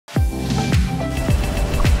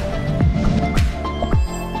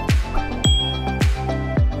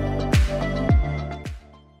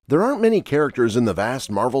There aren't many characters in the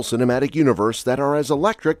vast Marvel Cinematic Universe that are as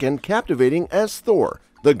electric and captivating as Thor,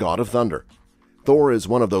 the God of Thunder. Thor is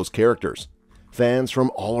one of those characters. Fans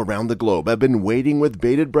from all around the globe have been waiting with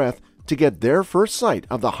bated breath to get their first sight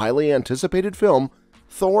of the highly anticipated film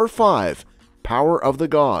Thor 5: Power of the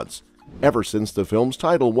Gods, ever since the film's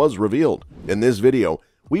title was revealed. In this video,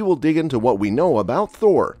 we will dig into what we know about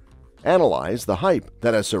Thor, analyze the hype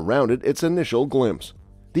that has surrounded its initial glimpse,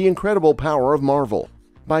 the incredible power of Marvel.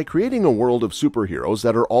 By creating a world of superheroes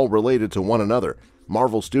that are all related to one another,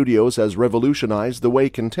 Marvel Studios has revolutionized the way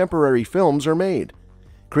contemporary films are made.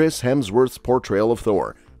 Chris Hemsworth's portrayal of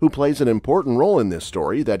Thor, who plays an important role in this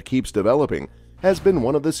story that keeps developing, has been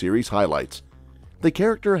one of the series' highlights. The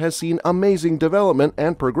character has seen amazing development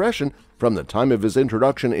and progression from the time of his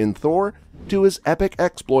introduction in Thor to his epic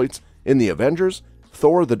exploits in The Avengers,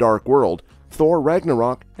 Thor: The Dark World, Thor: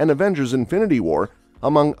 Ragnarok, and Avengers: Infinity War,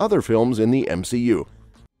 among other films in the MCU.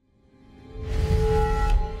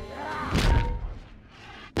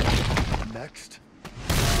 Next.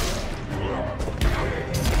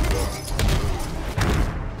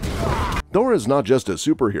 Thor is not just a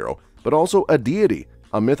superhero, but also a deity,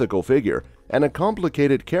 a mythical figure, and a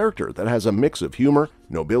complicated character that has a mix of humor,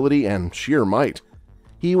 nobility, and sheer might.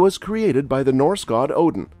 He was created by the Norse god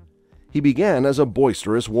Odin. He began as a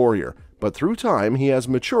boisterous warrior, but through time he has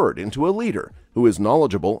matured into a leader who is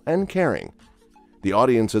knowledgeable and caring. The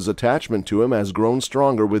audience's attachment to him has grown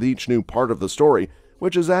stronger with each new part of the story,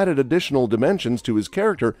 which has added additional dimensions to his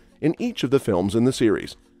character in each of the films in the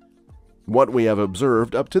series. What we have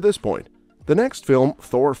observed up to this point. The next film,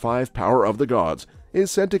 Thor 5: Power of the Gods, is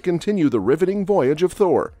said to continue the riveting voyage of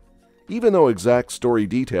Thor. Even though exact story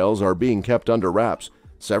details are being kept under wraps,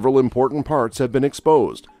 several important parts have been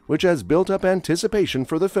exposed, which has built up anticipation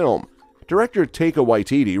for the film. Director Taika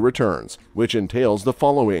Waititi returns, which entails the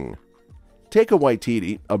following. Taika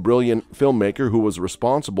Waititi, a brilliant filmmaker who was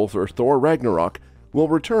responsible for Thor Ragnarok, will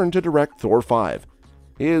return to direct Thor 5.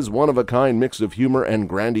 His one-of-a-kind mix of humor and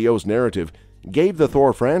grandiose narrative gave the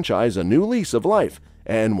Thor franchise a new lease of life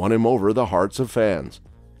and won him over the hearts of fans.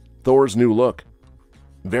 Thor's new look.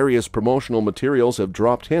 Various promotional materials have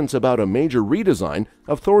dropped hints about a major redesign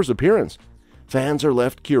of Thor's appearance. Fans are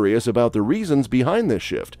left curious about the reasons behind this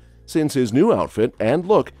shift, since his new outfit and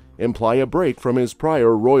look imply a break from his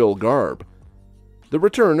prior royal garb. The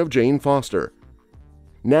return of Jane Foster.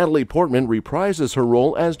 Natalie Portman reprises her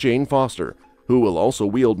role as Jane Foster, who will also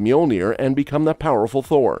wield Mjolnir and become the powerful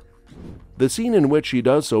Thor. The scene in which she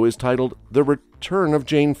does so is titled The Return of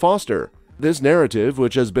Jane Foster. This narrative,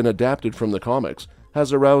 which has been adapted from the comics,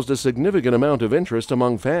 has aroused a significant amount of interest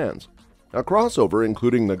among fans. A crossover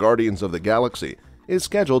including the Guardians of the Galaxy is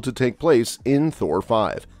scheduled to take place in Thor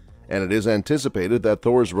 5, and it is anticipated that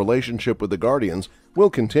Thor's relationship with the Guardians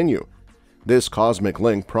will continue. This cosmic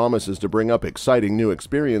link promises to bring up exciting new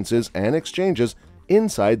experiences and exchanges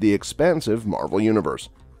inside the expansive Marvel Universe.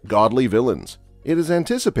 Godly villains. It is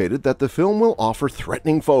anticipated that the film will offer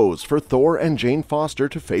threatening foes for Thor and Jane Foster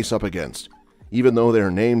to face up against. Even though their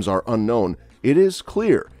names are unknown, it is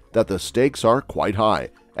clear that the stakes are quite high,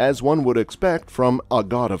 as one would expect from a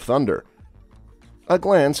God of Thunder. A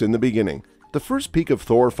glance in the beginning. The first peek of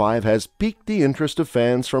Thor 5 has piqued the interest of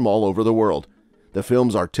fans from all over the world. The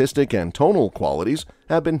film's artistic and tonal qualities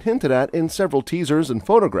have been hinted at in several teasers and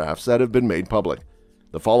photographs that have been made public.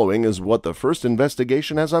 The following is what the first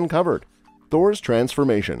investigation has uncovered. Thor's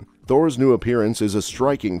transformation. Thor's new appearance is a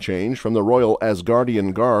striking change from the royal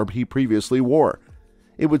Asgardian garb he previously wore.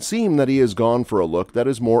 It would seem that he has gone for a look that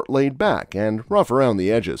is more laid back and rough around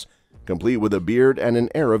the edges, complete with a beard and an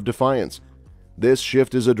air of defiance. This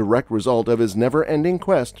shift is a direct result of his never-ending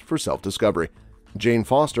quest for self-discovery. Jane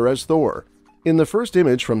Foster as Thor. In the first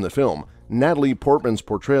image from the film, Natalie Portman's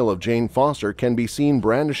portrayal of Jane Foster can be seen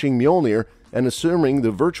brandishing Mjolnir and assuming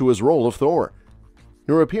the virtuous role of Thor.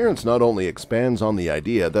 Her appearance not only expands on the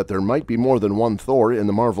idea that there might be more than one Thor in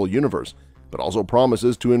the Marvel Universe, but also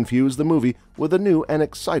promises to infuse the movie with a new and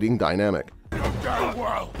exciting dynamic. You damn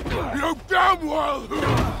well! You damn well!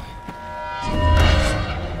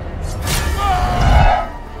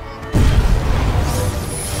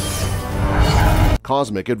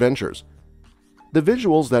 Cosmic adventures. The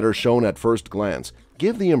visuals that are shown at first glance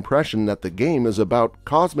give the impression that the game is about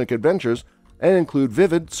cosmic adventures and include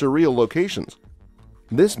vivid, surreal locations.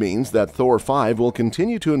 This means that Thor 5 will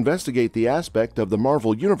continue to investigate the aspect of the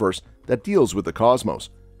Marvel Universe that deals with the cosmos.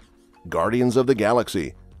 Guardians of the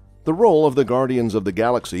Galaxy. The role of the Guardians of the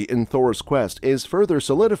Galaxy in Thor's quest is further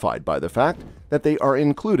solidified by the fact that they are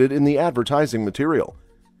included in the advertising material.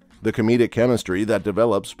 The comedic chemistry that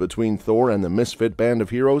develops between Thor and the misfit band of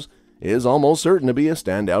heroes is almost certain to be a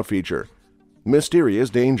standout feature. Mysterious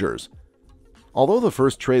dangers. Although the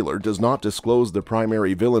first trailer does not disclose the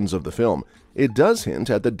primary villains of the film, it does hint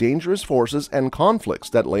at the dangerous forces and conflicts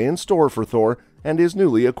that lay in store for Thor and his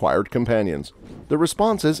newly acquired companions, the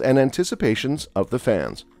responses and anticipations of the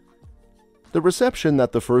fans. The reception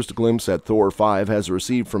that the first glimpse at Thor 5 has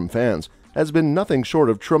received from fans has been nothing short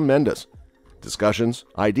of tremendous. Discussions,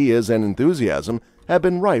 ideas, and enthusiasm have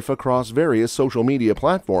been rife across various social media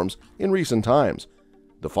platforms in recent times.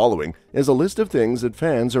 The following is a list of things that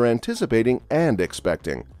fans are anticipating and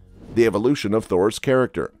expecting. The evolution of Thor's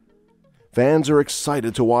character. Fans are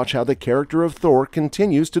excited to watch how the character of Thor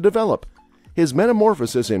continues to develop. His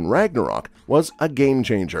metamorphosis in Ragnarok was a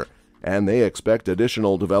game-changer, and they expect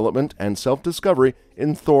additional development and self-discovery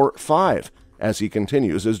in Thor 5 as he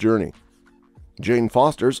continues his journey. Jane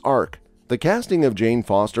Foster's arc. The casting of Jane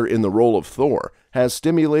Foster in the role of Thor has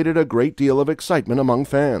stimulated a great deal of excitement among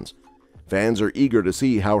fans. Fans are eager to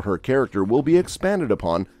see how her character will be expanded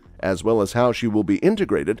upon, as well as how she will be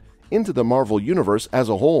integrated into the Marvel Universe as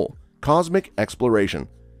a whole. Cosmic exploration.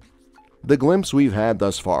 The glimpse we've had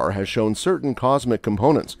thus far has shown certain cosmic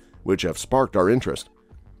components, which have sparked our interest.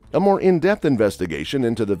 A more in-depth investigation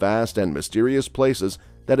into the vast and mysterious places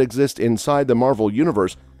that exist inside the Marvel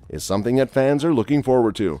Universe is something that fans are looking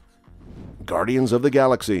forward to. Guardians of the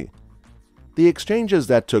Galaxy. The exchanges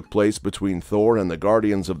that took place between Thor and the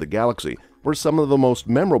Guardians of the Galaxy were some of the most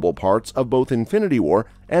memorable parts of both Infinity War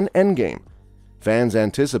and Endgame. Fans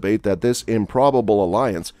anticipate that this improbable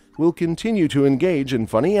alliance will continue to engage in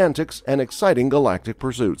funny antics and exciting galactic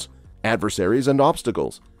pursuits, adversaries, and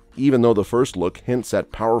obstacles. Even though the first look hints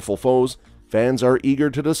at powerful foes, fans are eager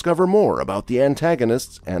to discover more about the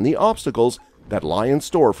antagonists and the obstacles that lie in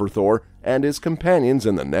store for Thor and his companions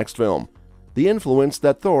in the next film. The influence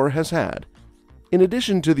that Thor has had. In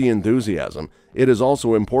addition to the enthusiasm, it is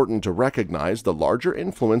also important to recognize the larger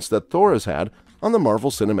influence that Thor has had on the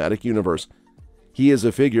Marvel Cinematic Universe. He is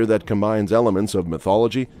a figure that combines elements of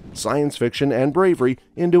mythology, science fiction, and bravery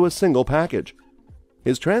into a single package.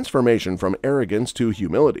 His transformation from arrogance to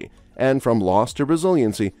humility, and from loss to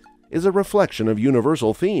resiliency, is a reflection of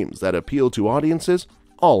universal themes that appeal to audiences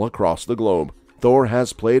all across the globe. Thor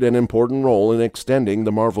has played an important role in extending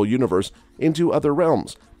the Marvel Universe into other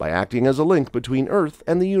realms by acting as a link between Earth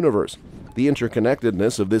and the universe. The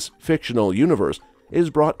interconnectedness of this fictional universe is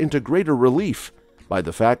brought into greater relief by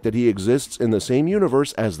the fact that he exists in the same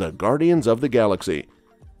universe as the Guardians of the Galaxy.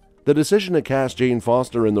 The decision to cast Jane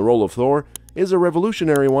Foster in the role of Thor is a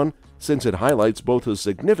revolutionary one, since it highlights both the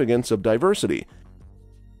significance of diversity